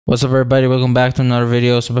What's up everybody, welcome back to another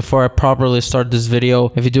video. So before I properly start this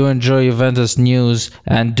video, if you do enjoy Juventus news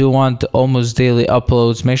and do want almost daily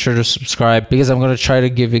uploads, make sure to subscribe because I'm going to try to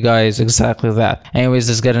give you guys exactly that. Anyways,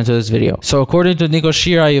 let's get into this video. So according to Nico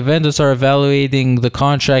Shira, Juventus are evaluating the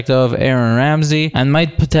contract of Aaron Ramsey and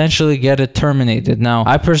might potentially get it terminated. Now,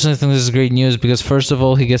 I personally think this is great news because first of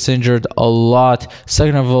all, he gets injured a lot.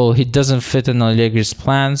 Second of all, he doesn't fit in Allegri's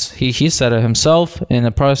plans. He said it himself in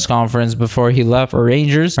a press conference before he left for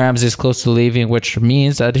Rangers. Ramsey is close to leaving, which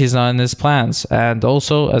means that he's not in his plans. And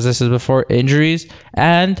also, as I said before, injuries,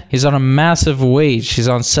 and he's on a massive wage. He's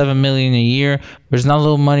on $7 million a year. There's not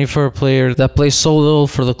little money for a player that plays so little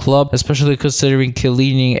for the club, especially considering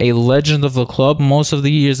Chiellini, a legend of the club. Most of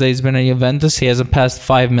the years that he's been at Juventus, he hasn't passed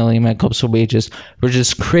 $5 million when it comes to wages, which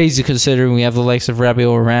is crazy considering we have the likes of Rabiot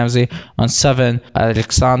or Ramsey on 7,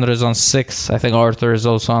 Alexander is on 6, I think Arthur is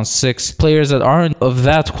also on 6. Players that aren't of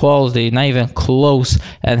that quality, not even close,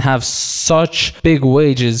 and have such big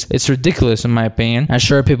wages, it's ridiculous in my opinion. And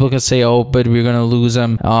sure, people can say, oh, but we're gonna lose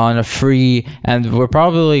him on a free, and we're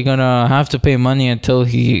probably gonna have to pay money until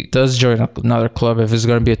he does join another club if it's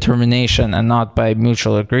gonna be a termination and not by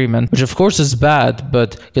mutual agreement, which of course is bad.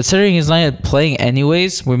 But considering he's not playing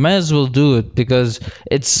anyways, we might as well do it because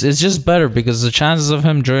it's just better, because the chances of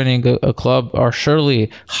him joining a club are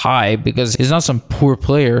surely high because he's not some poor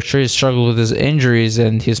player. Sure, he struggled with his injuries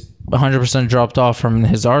and he's 100% dropped off from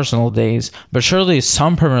his Arsenal days, but surely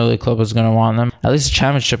some Premier League club is going to want him, at least a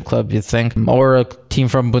championship club, you think, or a team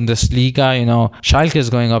from Bundesliga. You know, Schalke is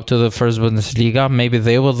going up to the first Bundesliga. Maybe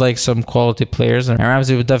they would like some quality players, and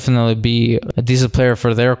Ramsey would definitely be a decent player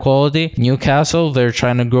for their quality. Newcastle, they're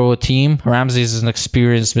trying to grow a team. Ramsey is an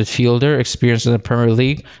experienced midfielder, experienced in the Premier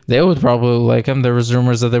League. They would probably like him. There was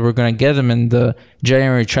rumors that they were going to get him in the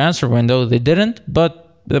January transfer window. They didn't, but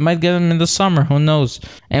they might get him in the summer, who knows.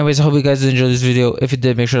 Anyways, I hope you guys enjoyed this video. If you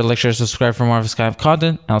did, make sure to like, share, subscribe for more of this kind of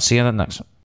content, and I'll see you in the next one.